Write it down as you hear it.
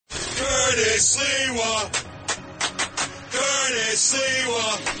Curtis Lewa. Curtis Lewa.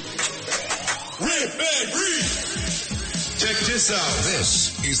 Rip and read. Check this out.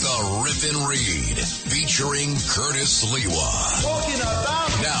 This is the Rip and Read featuring Curtis Lewa. Talking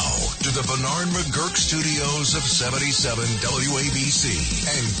about now to the Bernard McGurk studios of 77 WABC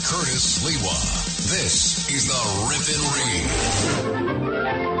and Curtis Lewa. This is the Rip and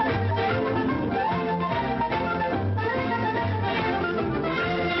Read.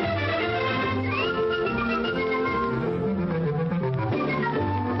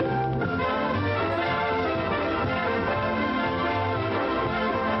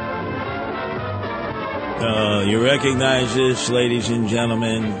 You recognize this, ladies and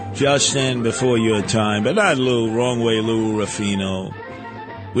gentlemen, Justin before your time, but not Lou, wrong way, Lou Ruffino.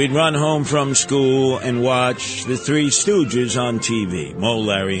 We'd run home from school and watch the Three Stooges on TV, Moe,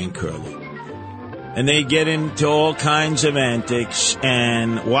 Larry, and Curly. And they'd get into all kinds of antics,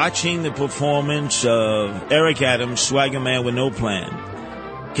 and watching the performance of Eric Adams, Swagger Man with No Plan,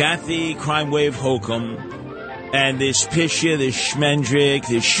 Kathy Crime Wave Hokum, and this Pisher, this Schmendrick,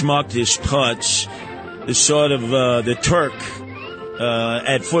 this Schmuck, this Putz, the sort of the Turk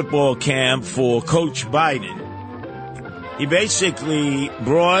at football camp for Coach Biden. He basically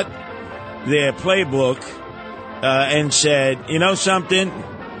brought their playbook and said, you know something?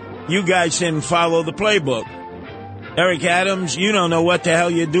 You guys didn't follow the playbook. Eric Adams, you don't know what the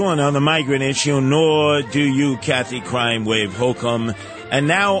hell you're doing on the migrant issue, nor do you, Kathy Crime Wave Hokum. And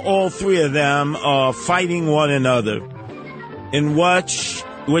now all three of them are fighting one another in which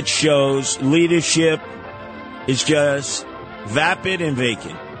shows leadership is just vapid and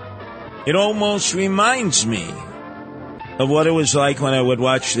vacant. It almost reminds me of what it was like when I would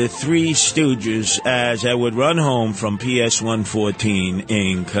watch the Three Stooges as I would run home from PS 114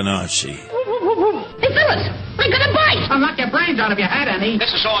 in Canarsie. Hey, Phyllis, I got a bite. I'll knock your brains out of your head, Annie.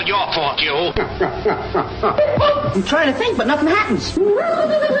 This is all your fault, you. I'm trying to think, but nothing happens.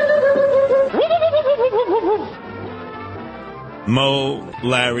 Moe,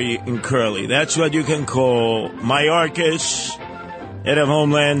 Larry, and Curly. That's what you can call Mayorkas, head of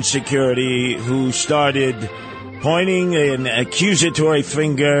Homeland Security, who started pointing an accusatory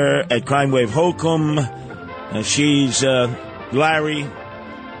finger at Crime Wave Hokum. She's Larry,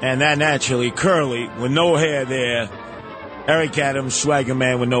 and that naturally Curly, with no hair there. Eric Adams, Swagger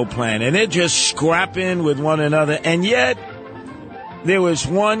Man with No Plan. And they're just scrapping with one another. And yet, there was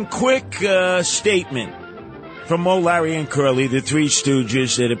one quick statement from Moe, Larry, and Curly, the Three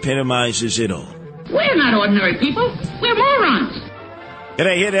Stooges, that epitomizes it all. We're not ordinary people. We're morons. Can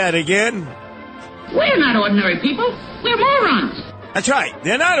I hear that again? We're not ordinary people. We're morons. That's right.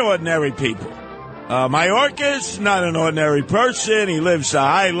 They're not ordinary people. Mayorkas, not an ordinary person. He lives a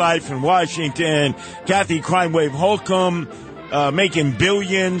high life in Washington. Kathy Crime Wave Holcomb, making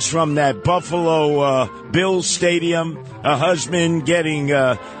billions from that Buffalo Bills stadium. Her husband getting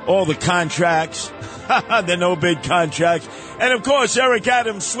all the contracts. The no-bid contracts. And, of course, Eric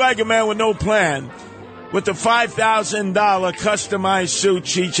Adams, Swagger Man with No Plan, with the $5,000 customized suit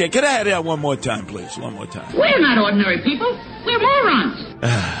she checked. Can I have that one more time, please? One more time. We're not ordinary people. We're morons.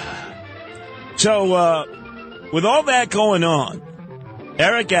 So, with all that going on,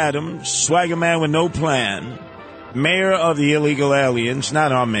 Eric Adams, Swagger Man with No Plan, mayor of the illegal aliens,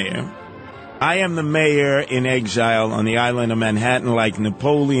 not our mayor. I am the mayor in exile on the island of Manhattan like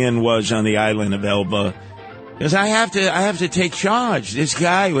Napoleon was on the island of Elba. Because I have to take charge. This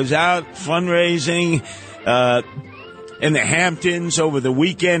guy was out fundraising in the Hamptons over the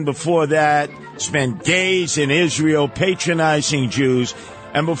weekend. Before that, spent days in Israel patronizing Jews.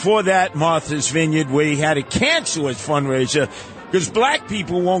 And before that, Martha's Vineyard, where he had to cancel his fundraiser because black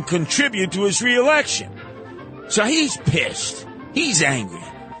people won't contribute to his reelection. So he's pissed. He's angry.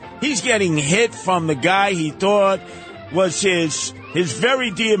 He's getting hit from the guy he thought was his very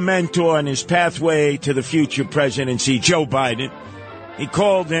dear mentor in his pathway to the future presidency, Joe Biden. He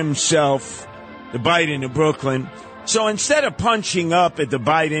called himself the Biden of Brooklyn. So instead of punching up at the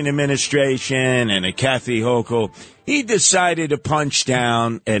Biden administration and at Kathy Hochul, he decided to punch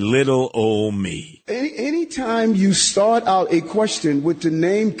down at little old me. Anytime you start out a question with the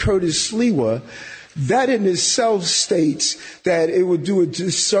name Curtis Lewa, that in itself states that it would do a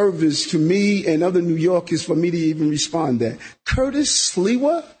disservice to me and other New Yorkers for me to even respond that. Curtis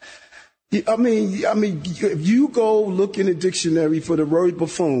Lewa? I mean, if you go look in a dictionary for the word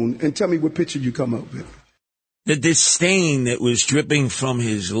buffoon and tell me what picture you come up with. The disdain that was dripping from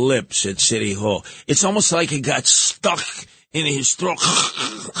his lips at City Hall. It's almost like it got stuck in his throat.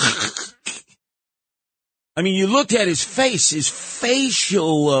 I mean, you looked at his face, his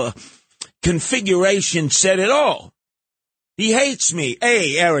facial configuration said it all. He hates me.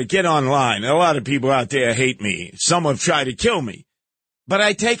 Hey, Eric, get online. A lot of people out there hate me. Some have tried to kill me. But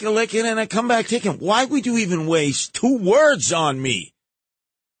I take a licking and I come back ticking. Why would you even waste 2 words on me?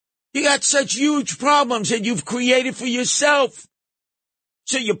 You got such huge problems that you've created for yourself.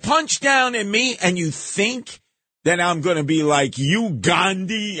 So you punch down at me and you think that I'm going to be like you,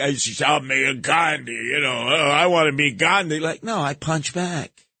 Gandhi. I saw me a Gandhi, I want to be Gandhi. Like, no, I punch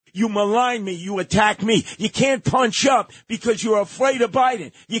back. You malign me. You attack me. You can't punch up because you're afraid of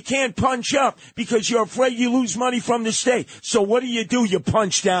Biden. You can't punch up because you're afraid you lose money from the state. So what do? You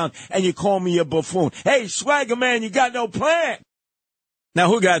punch down and you call me a buffoon. Hey, swagger man, you got no plan. Now,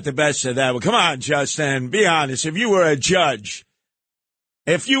 who got the best of that? Well, come on, Justin, be honest. If you were a judge,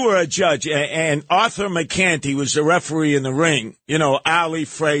 and Arthur McCanty was the referee in the ring, Ali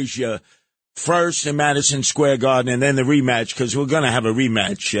Frazier, first in Madison Square Garden, and then the rematch, because we're going to have a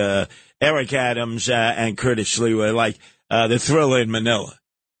rematch, Eric Adams and Curtis Lewa, like the Thriller in Manila.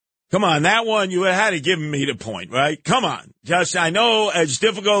 Come on, that one, you had to give me the point, right? Come on. I know as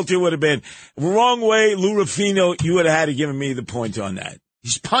difficult it would have been. Wrong way, Lou Rufino, you would have had to give me the point on that.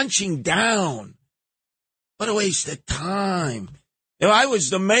 He's punching down. What a waste of time. If I was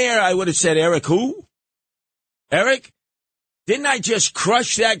the mayor, I would have said, Eric, who? Eric? Didn't I just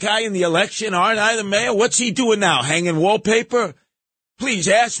crush that guy in the election? Aren't I the mayor? What's he doing now? Hanging wallpaper? Please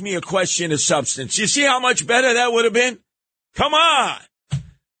ask me a question of substance. You see how much better that would have been? Come on.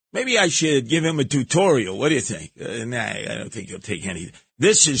 Maybe I should give him a tutorial. What do you think? Nah, I don't think he'll take any.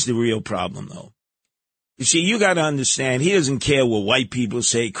 This is the real problem, though. You see, you got to understand, he doesn't care what white people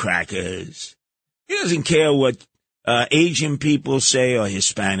say, crackers. He doesn't care what Asian people say or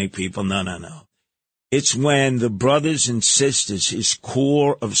Hispanic people. No. It's when the brothers and sisters, his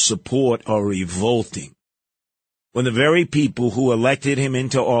core of support, are revolting. When the very people who elected him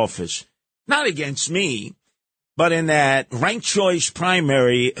into office, not against me, but in that ranked choice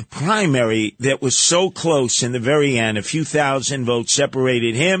primary that was so close in the very end, a few thousand votes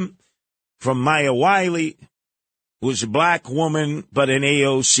separated him from Maya Wiley, who was a black woman but an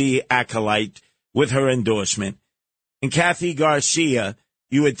AOC acolyte with her endorsement, and Kathy Garcia.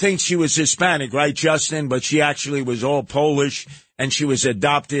 You would think she was Hispanic, right, Justin? But she actually was all Polish, and she was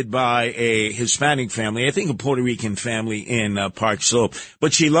adopted by a Hispanic family, I think a Puerto Rican family in Park Slope.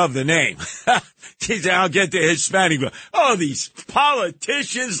 But she loved the name. She said, I'll get the Hispanic. Oh, these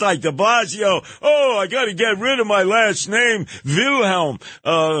politicians like de Blasio. Oh, I got to get rid of my last name, Wilhelm.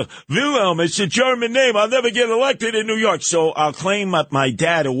 Wilhelm, it's a German name. I'll never get elected in New York. So I'll claim that my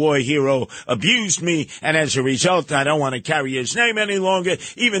dad, a war hero, abused me, and as a result, I don't want to carry his name any longer,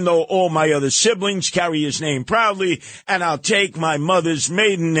 even though all my other siblings carry his name proudly, and I'll take my mother's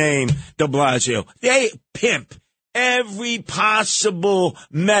maiden name, de Blasio. They pimp every possible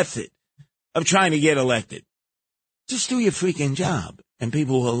method of trying to get elected. Just do your freaking job, and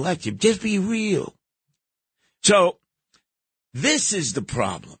people will elect you. Just be real. So, this is the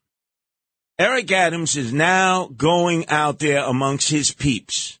problem. Eric Adams is now going out there amongst his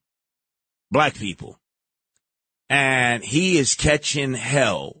peeps, black people, and he is catching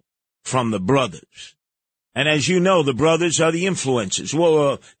hell from the brothers. And as you know, the brothers are the influencers.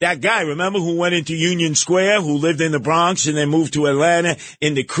 Well, that guy, remember, who went into Union Square, who lived in the Bronx and then moved to Atlanta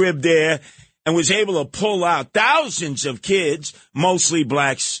in the crib there, and was able to pull out thousands of kids, mostly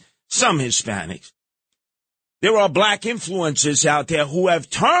blacks, some Hispanics. There are black influencers out there who have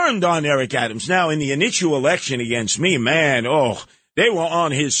turned on Eric Adams. Now, in the initial election against me, man, they were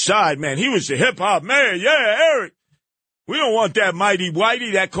on his side, man. He was the hip-hop man. Yeah, Eric. We don't want that mighty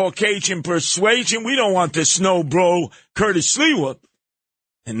whitey, that Caucasian persuasion. We don't want the snow bro, Curtis Lewa.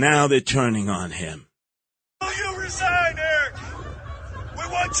 And now they're turning on him. Will you resign, Eric? We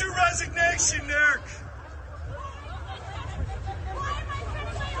want your resignation, Eric.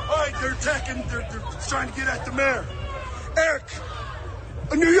 All right, they're attacking. They're trying to get at the mayor. Eric,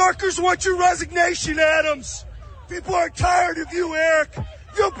 New Yorkers want your resignation, Adams. People are tired of you, Eric.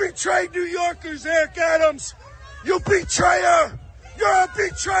 You betrayed New Yorkers, Eric Adams. You betrayer! You're a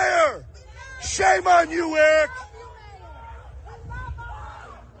betrayer! Shame on you, Eric!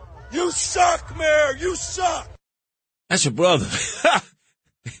 You suck, Mayor! You suck! That's a brother.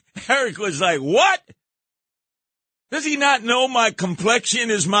 Eric was like, what? Does he not know my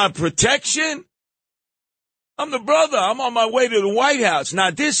complexion is my protection? I'm the brother. I'm on my way to the White House.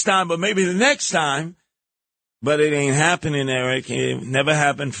 Not this time, but maybe the next time. But it ain't happening, Eric. It never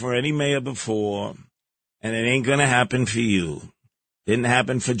happened for any mayor before. And it ain't going to happen for you. Didn't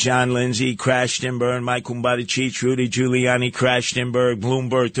happen for John Lindsay, crashed and burned. Michael Buttigieg, Rudy Giuliani crashed and burned.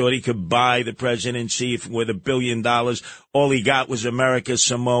 Bloomberg thought he could buy the presidency with $1 billion. All he got was America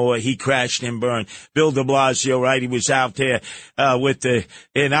Samoa. He crashed and burned. Bill de Blasio, right? He was out there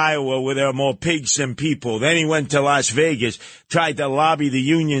in Iowa where there are more pigs than people. Then he went to Las Vegas, tried to lobby the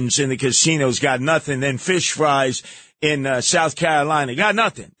unions in the casinos, got nothing. Then fish fries in South Carolina, got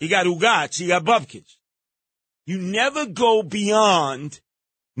nothing. He got Ugats, he got Bubkins. You never go beyond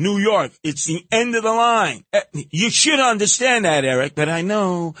New York. It's the end of the line. You should understand that, Eric, but I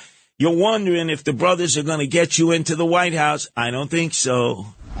know you're wondering if the brothers are going to get you into the White House. I don't think so.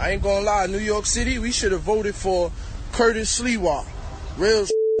 I ain't going to lie. New York City, we should have voted for Curtis Sliwa. Real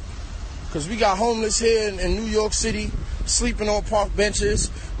because we got homeless here in New York City, sleeping on park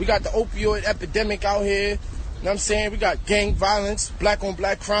benches. We got the opioid epidemic out here. You know what I'm saying? We got gang violence, black on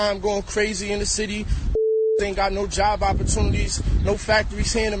black crime going crazy in the city. Ain't got no job opportunities, no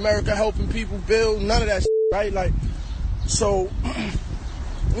factories here in America helping people build, none of that shit, right? Like, so,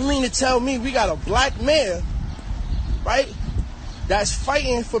 you mean to tell me we got a black mayor, right, that's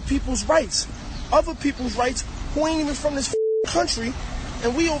fighting for people's rights, other people's rights who ain't even from this country,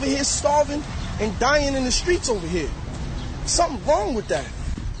 and we over here starving and dying in the streets over here. Something wrong with that.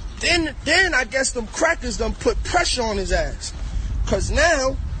 Then I guess them crackers done put pressure on his ass, because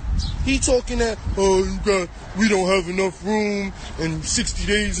now he talking that, we don't have enough room and 60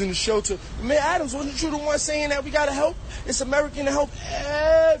 days in the shelter. Mayor Adams, wasn't you the one saying that we got to help? It's American to help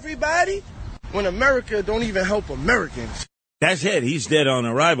everybody? When America don't even help Americans. That's it. He's dead on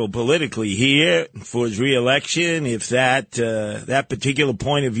arrival politically here for his reelection. If that particular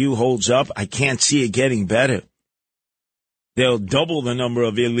point of view holds up, I can't see it getting better. They'll double the number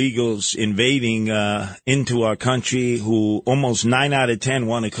of illegals invading into our country, who almost 9 out of 10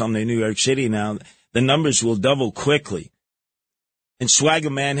 want to come to New York City now. The numbers will double quickly. And Swagger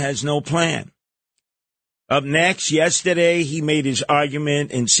Man has no plan. Up next, yesterday, he made his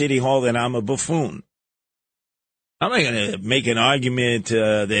argument in City Hall that I'm a buffoon. I'm not going to make an argument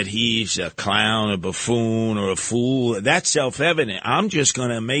that he's a clown, a buffoon, or a fool. That's self-evident. I'm just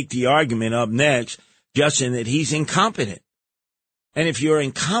going to make the argument up next, Justin, that he's incompetent. And if you're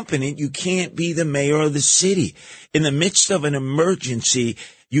incompetent, you can't be the mayor of the city. In the midst of an emergency,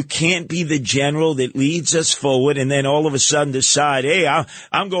 you can't be the general that leads us forward and then all of a sudden decide, hey,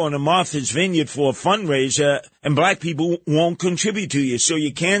 I'm going to Martha's Vineyard for a fundraiser and black people won't contribute to you. So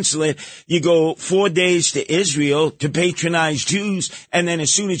you cancel it. You go 4 days to Israel to patronize Jews. And then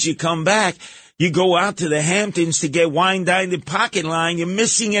as soon as you come back, you go out to the Hamptons to get wine dined and pocket line. You're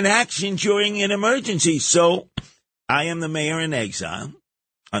missing an action during an emergency. So I am the mayor in exile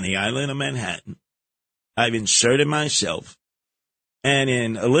on the island of Manhattan. I've inserted myself. And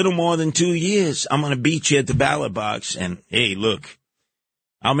in a little more than 2 years, I'm going to beat you at the ballot box. And, hey, look,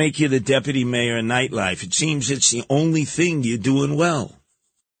 I'll make you the deputy mayor of nightlife. It seems it's the only thing you're doing well.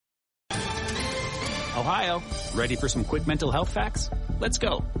 Ohio, ready for some quick mental health facts? Let's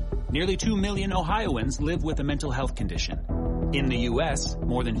go. Nearly 2 million Ohioans live with a mental health condition. In the U.S.,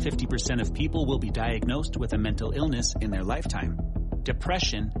 more than 50% of people will be diagnosed with a mental illness in their lifetime.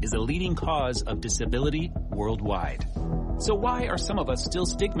 Depression is a leading cause of disability worldwide. So why are some of us still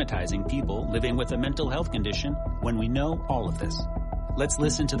stigmatizing people living with a mental health condition when we know all of this? Let's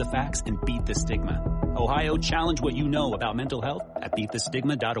listen to the facts and beat the stigma. Ohio, challenge what you know about mental health at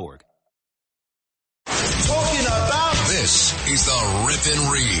beatthestigma.org. Talking about this is the Rip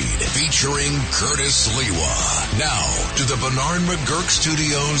and Read featuring Curtis Lewa. Now to the Bernard McGurk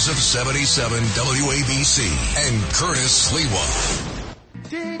studios of 77 WABC and Curtis Lewa.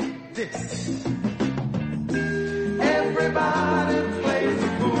 Dig this. Everybody plays a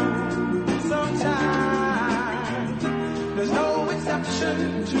fool sometimes. There's no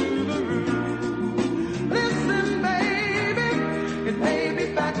exception to the rule. Listen, baby, it may be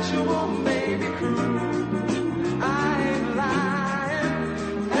factual, may be cruel.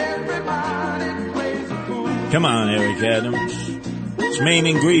 Come on, Eric Adams. It's main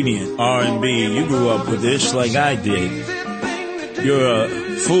ingredient, R&B. You grew up with this like I did. You're a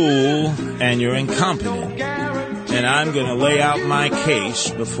fool and you're incompetent. And I'm going to lay out my case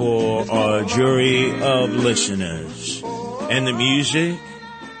before our jury of listeners. And the music?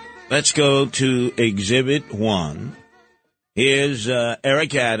 Let's go to Exhibit 1. Here's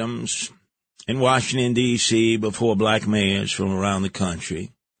Eric Adams in Washington, D.C. before black mayors from around the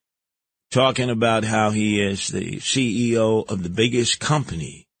country, talking about how he is the CEO of the biggest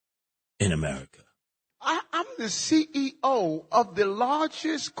company in America. I'm the CEO of the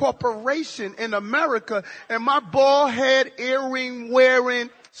largest corporation in America, and my bald head, earring wearing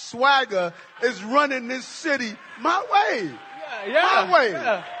swagger is running this city my way. Highway.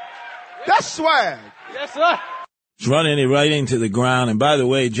 That's swag. Yes, sir. He's running it right into the ground. And by the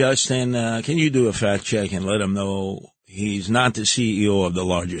way, Justin, can you do a fact check and let him know he's not the CEO of the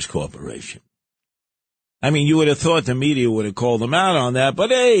largest corporation? I mean, you would have thought the media would have called him out on that,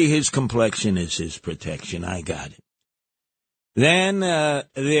 but hey, his complexion is his protection. I got it. Then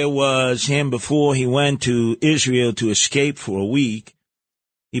there was him before he went to Israel to escape for a week.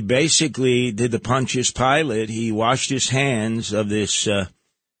 He basically did the Pontius Pilate. He washed his hands of this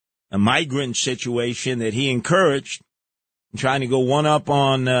a migrant situation that he encouraged, trying to go one up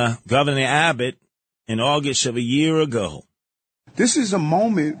on Governor Abbott in August of a year ago. This is a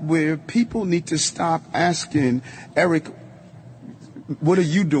moment where people need to stop asking, Eric, what are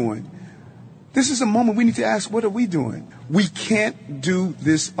you doing? This is a moment we need to ask, what are we doing? We can't do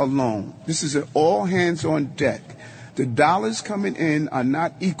this alone. This is an all hands on deck. The dollars coming in are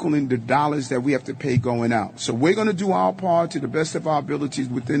not equaling the dollars that we have to pay going out. So we're going to do our part to the best of our abilities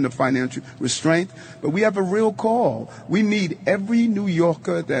within the financial restraint. But we have a real call. We need every New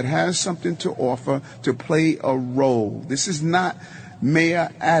Yorker that has something to offer to play a role. This is not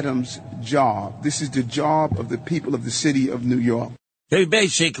Mayor Adams' job. This is the job of the people of the city of New York. They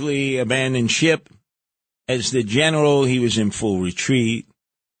basically abandoned ship. As the general, he was in full retreat.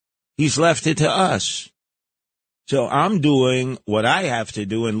 He's left it to us. So I'm doing what I have to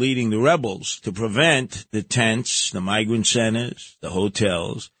do in leading the rebels to prevent the tents, the migrant centers, the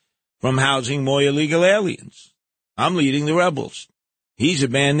hotels from housing more illegal aliens. I'm leading the rebels. He's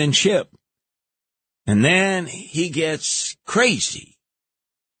abandoned ship. And then he gets crazy.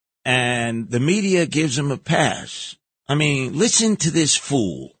 And the media gives him a pass. I mean, listen to this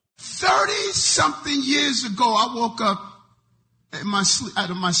fool. 30-something years ago, I woke up out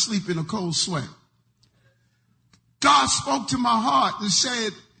of my sleep in a cold sweat. God spoke to my heart and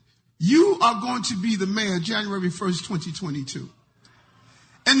said, you are going to be the mayor January 1st, 2022.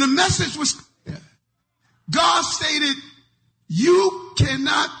 And the message was clear. God stated, you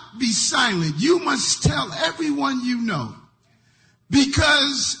cannot be silent. You must tell everyone you know.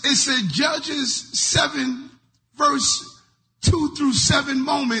 Because it's a Judges 7, verse 2 through 7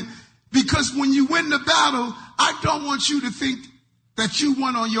 moment. Because when you win the battle, I don't want you to think that you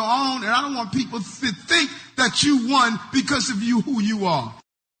won on your own, and I don't want people to think that you won because of you who you are.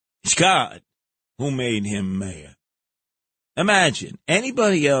 It's God who made him mayor. Imagine,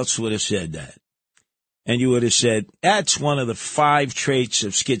 anybody else would have said that. And you would have said, that's one of the 5 traits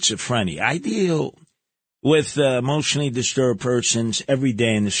of schizophrenia. I deal with emotionally disturbed persons every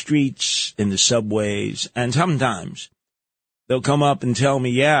day in the streets, in the subways, and sometimes they'll come up and tell me,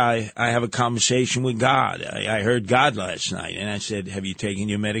 yeah, I have a conversation with God. I heard God last night. And I said, have you taken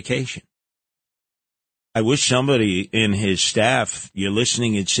your medication? I wish somebody in his staff, you're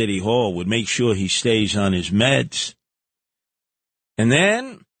listening at City Hall, would make sure he stays on his meds. And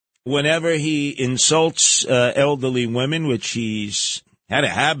then whenever he insults elderly women, which he's had a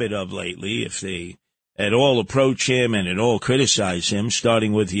habit of lately, if they at all approach him and at all criticize him,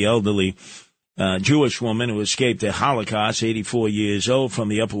 starting with the elderly Jewish woman who escaped the Holocaust, 84 years old, from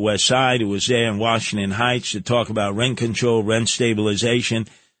the Upper West Side, who was there in Washington Heights to talk about rent control, rent stabilization.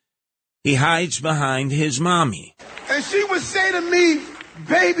 He hides behind his mommy. And she would say to me,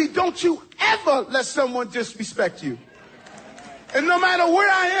 baby, don't you ever let someone disrespect you. And no matter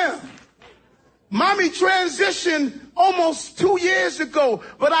where I am, mommy transitioned almost 2 years ago,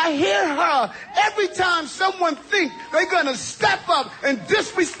 but I hear her every time someone thinks they're going to step up and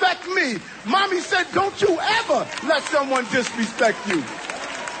disrespect me. Mommy said, don't you ever let someone disrespect you.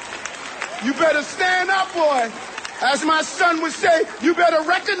 You better stand up, boy. As my son would say, you better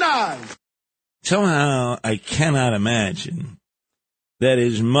recognize. Somehow I cannot imagine that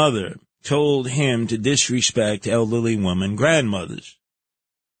his mother told him to disrespect elderly women, grandmothers,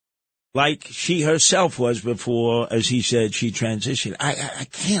 like she herself was before, as he said, she transitioned. I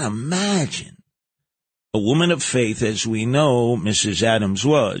can't imagine a woman of faith, as we know Mrs. Adams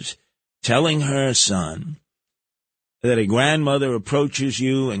was, telling her son that a grandmother approaches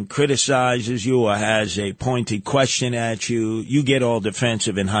you and criticizes you or has a pointed question at you, you get all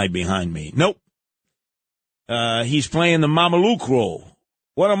defensive and hide behind me. Nope. He's playing the Mameluke role.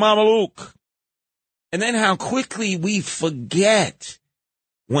 What a Mameluke. And then how quickly we forget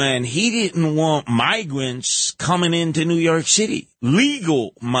when he didn't want migrants coming into New York City,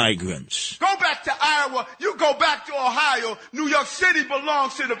 legal migrants. Go back to Iowa, you go back to Ohio. New York City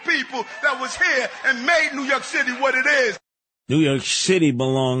belongs to the people that was here and made New York City what it is. New York City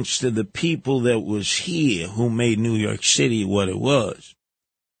belongs to the people that was here who made New York City what it was.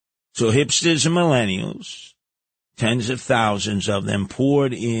 So hipsters and millennials, tens of thousands of them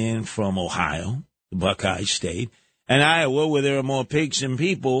poured in from Ohio, the Buckeye State, and Iowa, where there are more pigs than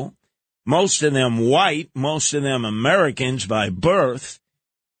people, most of them white, most of them Americans by birth.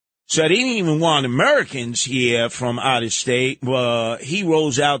 So they didn't even want Americans here from out of state. He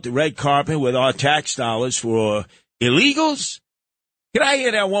rolls out the red carpet with our tax dollars for illegals. Can I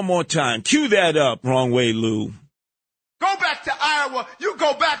hear that one more time? Cue that up, Wrong Way Lou. Go back to Iowa. You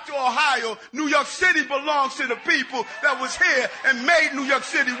go back to Ohio. New York City belongs to the people that was here and made New York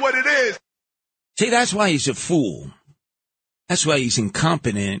City what it is. See, that's why he's a fool. That's why he's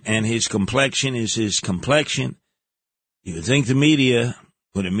incompetent, and his complexion is his complexion. You would think the media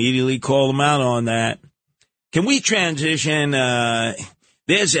would immediately call him out on that. Can we transition?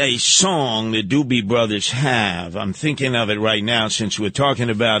 There's a song the Doobie Brothers have. I'm thinking of it right now since we're talking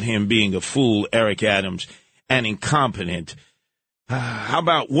about him being a fool, Eric Adams, and incompetent. How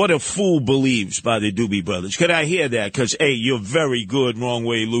about What a Fool Believes by the Doobie Brothers? Could I hear that? Because, hey, you're very good, Wrong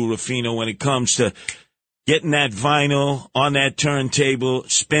Way Lou Ruffino, when it comes to getting that vinyl on that turntable,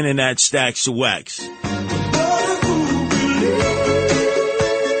 spinning that stacks of wax.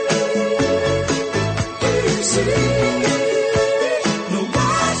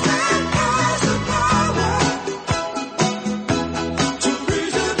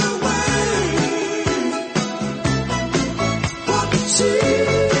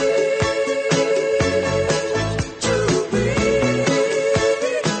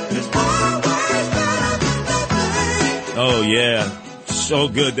 Oh, yeah. So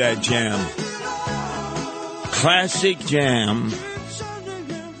good, that jam. Classic jam.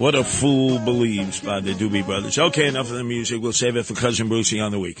 What a Fool Believes by the Doobie Brothers. Okay, enough of the music. We'll save it for Cousin Brucey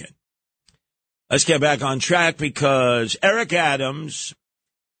on the weekend. Let's get back on track because Eric Adams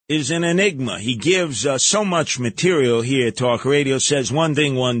is an enigma. He gives so much material here at Talk Radio, says one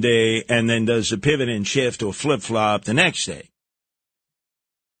thing one day, and then does a pivot and shift or flip-flop the next day.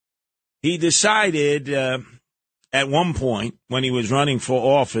 He decided at one point when he was running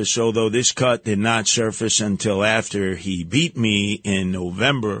for office, although this cut did not surface until after he beat me in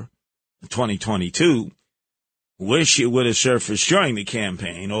November 2022, wish it would have surfaced during the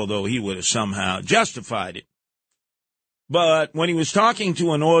campaign, although he would have somehow justified it. But when he was talking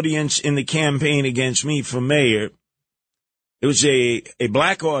to an audience in the campaign against me for mayor, it was a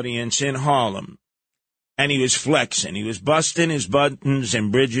black audience in Harlem, and he was flexing. He was busting his buttons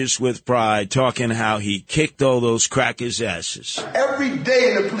and bridges with pride, talking how he kicked all those crackers' asses. Every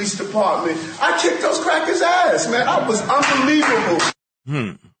day in the police department, I kicked those crackers' ass, man. I was unbelievable.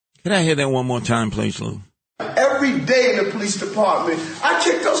 Can I hear that one more time, please, Lou? Every day in the police department, I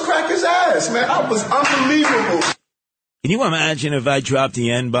kicked those crackers' ass, man. I was unbelievable. Can you imagine if I dropped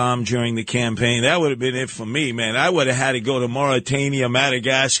the N-bomb during the campaign? That would have been it for me, man. I would have had to go to Mauritania,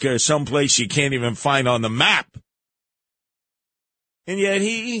 Madagascar, someplace you can't even find on the map. And yet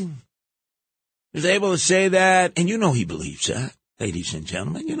he was able to say that, and you know he believes that, ladies and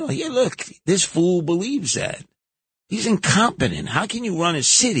gentlemen. You know, yeah, look, this fool believes that. He's incompetent. How can you run a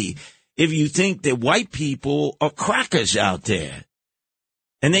city if you think that white people are crackers out there?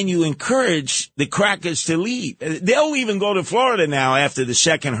 And then you encourage the crackers to leave. They'll even go to Florida now after the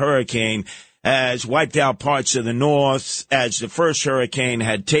second hurricane has wiped out parts of the north, as the first hurricane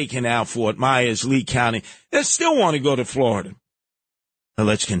had taken out Fort Myers, Lee County. They still want to go to Florida. But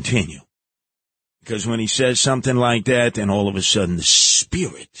let's continue. Because when he says something like that, then all of a sudden the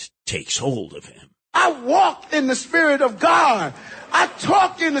Spirit takes hold of him. I walk in the Spirit of God. I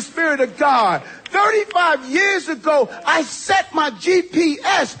talk in the Spirit of God. 35 years ago, I set my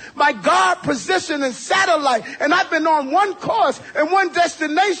GPS, my God position and satellite, and I've been on one course and one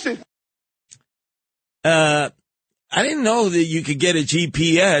destination. I didn't know that you could get a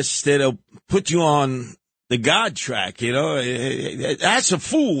GPS that'll put you on the God track, you know. That's a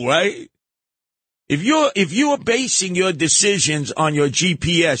fool, right? If you're basing your decisions on your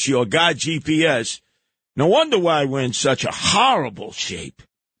GPS, your God GPS, no wonder why we're in such a horrible shape.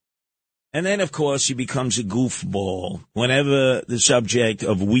 And then, of course, he becomes a goofball whenever the subject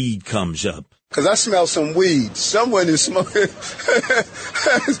of weed comes up. Because I smell some weed. Someone is smoking.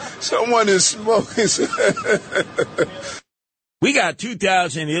 Someone is smoking. We got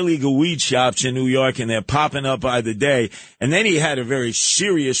 2,000 illegal weed shops in New York, and they're popping up by the day. And then he had a very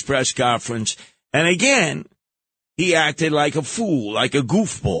serious press conference. And again, he acted like a fool, like a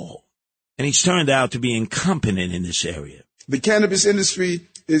goofball. And he's turned out to be incompetent in this area. The cannabis industry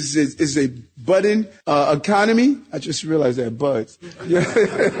is a budding economy. I just realized that, buds. Yeah.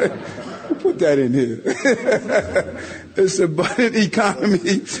 Put that in here. It's a budding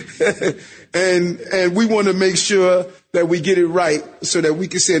economy. and we want to make sure that we get it right so that we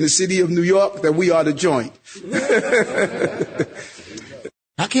can say in the city of New York that we are the joint.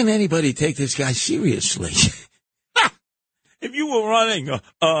 How can anybody take this guy seriously? If you were running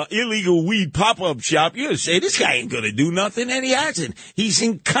a illegal weed pop-up shop, you'd say, this guy ain't going to do nothing, and he hasn't. He's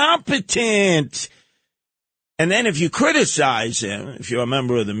incompetent. And then if you criticize him, if you're a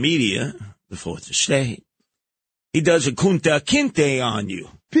member of the media, the fourth estate, he does a kunta kinte on you.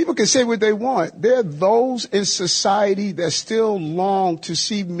 People can say what they want. There are those in society that still long to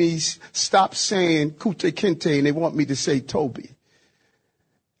see me stop saying kunta kinte, and they want me to say Toby.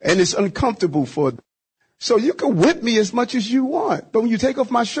 And it's uncomfortable for them. So you can whip me as much as you want, but when you take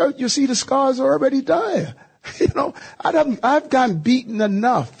off my shirt, you see the scars are already there. I've gotten beaten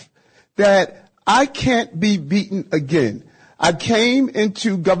enough that I can't be beaten again. I came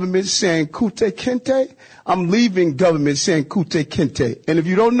into government saying kute kente. I'm leaving government saying kute kente. And if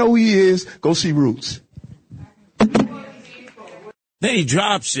you don't know who he is, go see Roots. Then he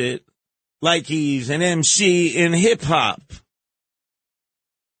drops it like he's an MC in hip-hop.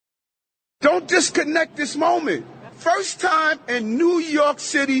 Don't disconnect this moment. First time in New York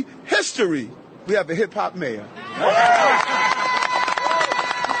City history, we have a hip-hop mayor.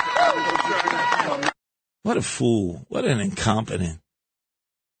 What a fool. What an incompetent.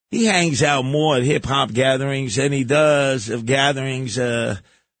 He hangs out more at hip-hop gatherings than he does of gatherings of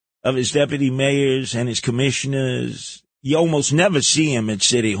his deputy mayors and his commissioners. You almost never see him at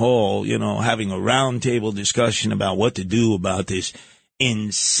City Hall, having a roundtable discussion about what to do about this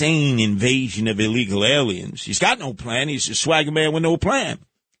insane invasion of illegal aliens. He's got no plan. He's a swagger man with no plan.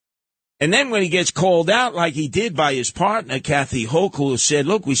 And then when he gets called out like he did by his partner, Kathy Hochul, who said,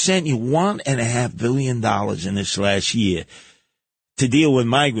 look, we sent you $1.5 billion in this last year to deal with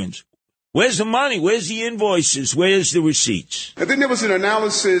migrants. Where's the money? Where's the invoices? Where's the receipts? And then there was an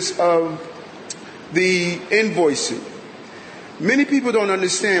analysis of the invoicing. Many people don't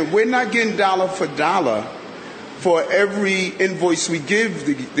understand. We're not getting dollar for dollar for every invoice we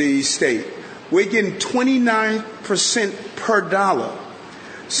give the state. We're getting 29% per dollar.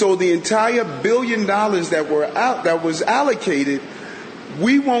 So the entire $1 billion that was allocated,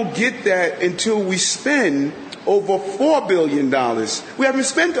 we won't get that until we spend over $4 billion. We haven't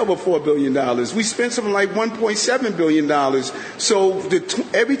spent over $4 billion. We spent something like $1.7 billion. So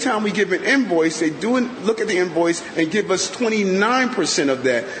every time we give an invoice, they look at the invoice and give us 29% of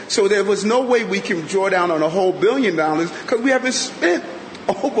that. So there was no way we can draw down on a whole $1 billion because we haven't spent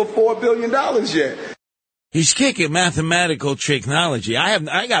over $4 billion yet. He's kicking mathematical technology.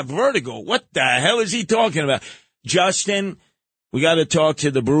 I got vertigo. What the hell is he talking about? Justin, we got to talk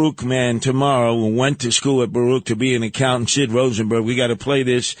to the Baruch man tomorrow who went to school at Baruch to be an accountant, Sid Rosenberg. We got to play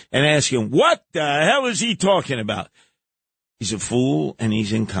this and ask him, what the hell is he talking about? He's a fool and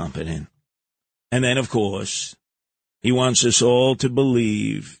he's incompetent. And then, of course, he wants us all to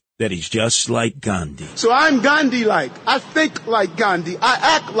believe that he's just like Gandhi. So I'm Gandhi-like. I think like Gandhi.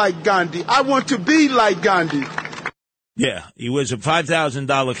 I act like Gandhi. I want to be like Gandhi. Yeah, he wears a $5,000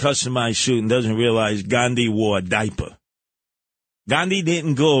 customized suit and doesn't realize Gandhi wore a diaper. Gandhi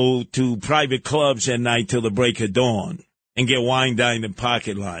didn't go to private clubs at night till the break of dawn and get wine down the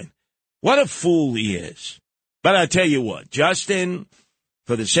pocket line. What a fool he is. But I tell you what, Justin,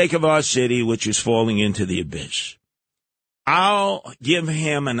 for the sake of our city, which is falling into the abyss, I'll give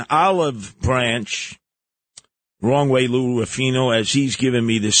him an olive branch, wrong way Lou Ruffino, as he's given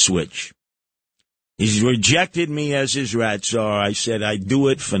me the switch. He's rejected me as his rats are. I said I'd do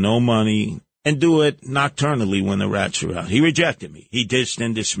it for no money and do it nocturnally when the rats are out. He rejected me. He dissed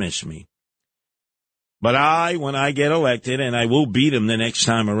and dismissed me. But when I get elected, and I will beat him the next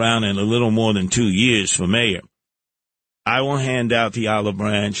time around in a little more than 2 years for mayor, I will hand out the olive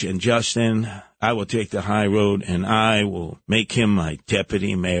branch, and Justin, I will take the high road, and I will make him my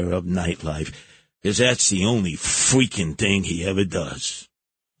deputy mayor of nightlife, because that's the only freaking thing he ever does.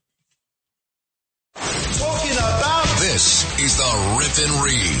 Talking about this is the Rip and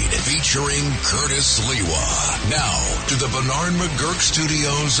Read featuring Curtis Lewa. Now to the Bernard McGurk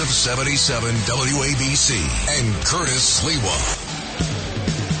studios of 77 WABC and Curtis Lewa.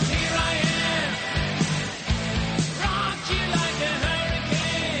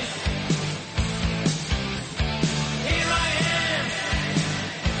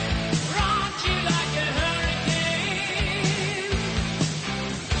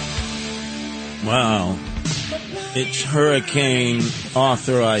 Wow. It's Hurricane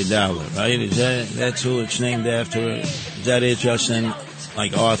Arthur Idala, right? That's who it's named after? Is that it, Justin?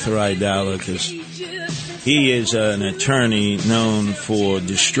 Like Arthur Idala, because he is an attorney known for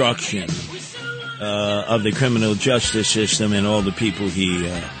destruction of the criminal justice system and all the people he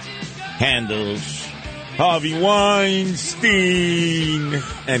handles. Harvey Weinstein.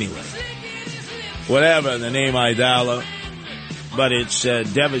 Anyway, whatever, the name Idala. But it's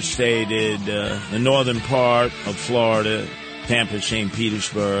devastated the northern part of Florida, Tampa, St.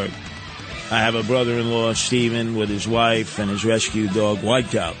 Petersburg. I have a brother-in-law, Stephen, with his wife and his rescue dog,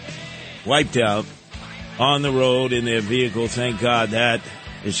 wiped out on the road in their vehicle. Thank God that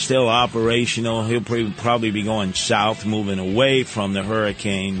is still operational. He'll probably be going south, moving away from the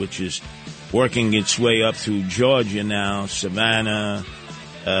hurricane, which is working its way up through Georgia now, Savannah,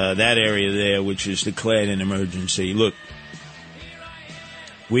 that area there, which is declared an emergency. Look,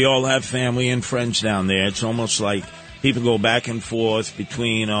 we all have family and friends down there. It's almost like people go back and forth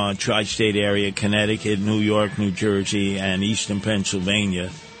between our tri-state area, Connecticut, New York, New Jersey, and eastern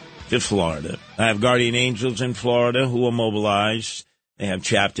Pennsylvania to Florida. I have guardian angels in Florida who are mobilized. They have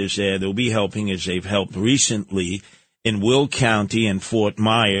chapters there. They'll be helping, as they've helped recently in Will County and Fort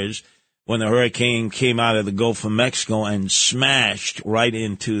Myers when the hurricane came out of the Gulf of Mexico and smashed right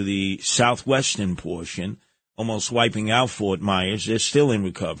into the southwestern portion, almost wiping out Fort Myers. They're still in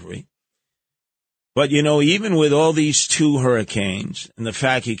recovery. But, you know, even with all these two hurricanes and the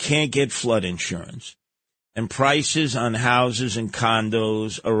fact you can't get flood insurance and prices on houses and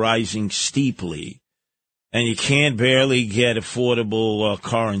condos are rising steeply and you can't barely get affordable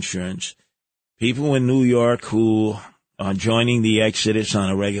car insurance, people in New York who are joining the exodus on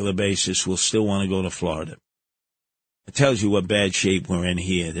a regular basis will still want to go to Florida. It tells you what bad shape we're in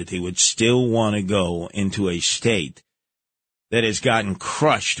here, that they would still want to go into a state that has gotten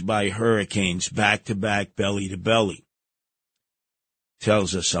crushed by hurricanes back-to-back, belly-to-belly.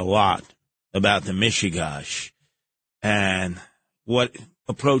 Tells us a lot about the Michigash and what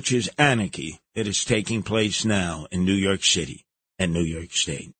approaches anarchy that is taking place now in New York City and New York State.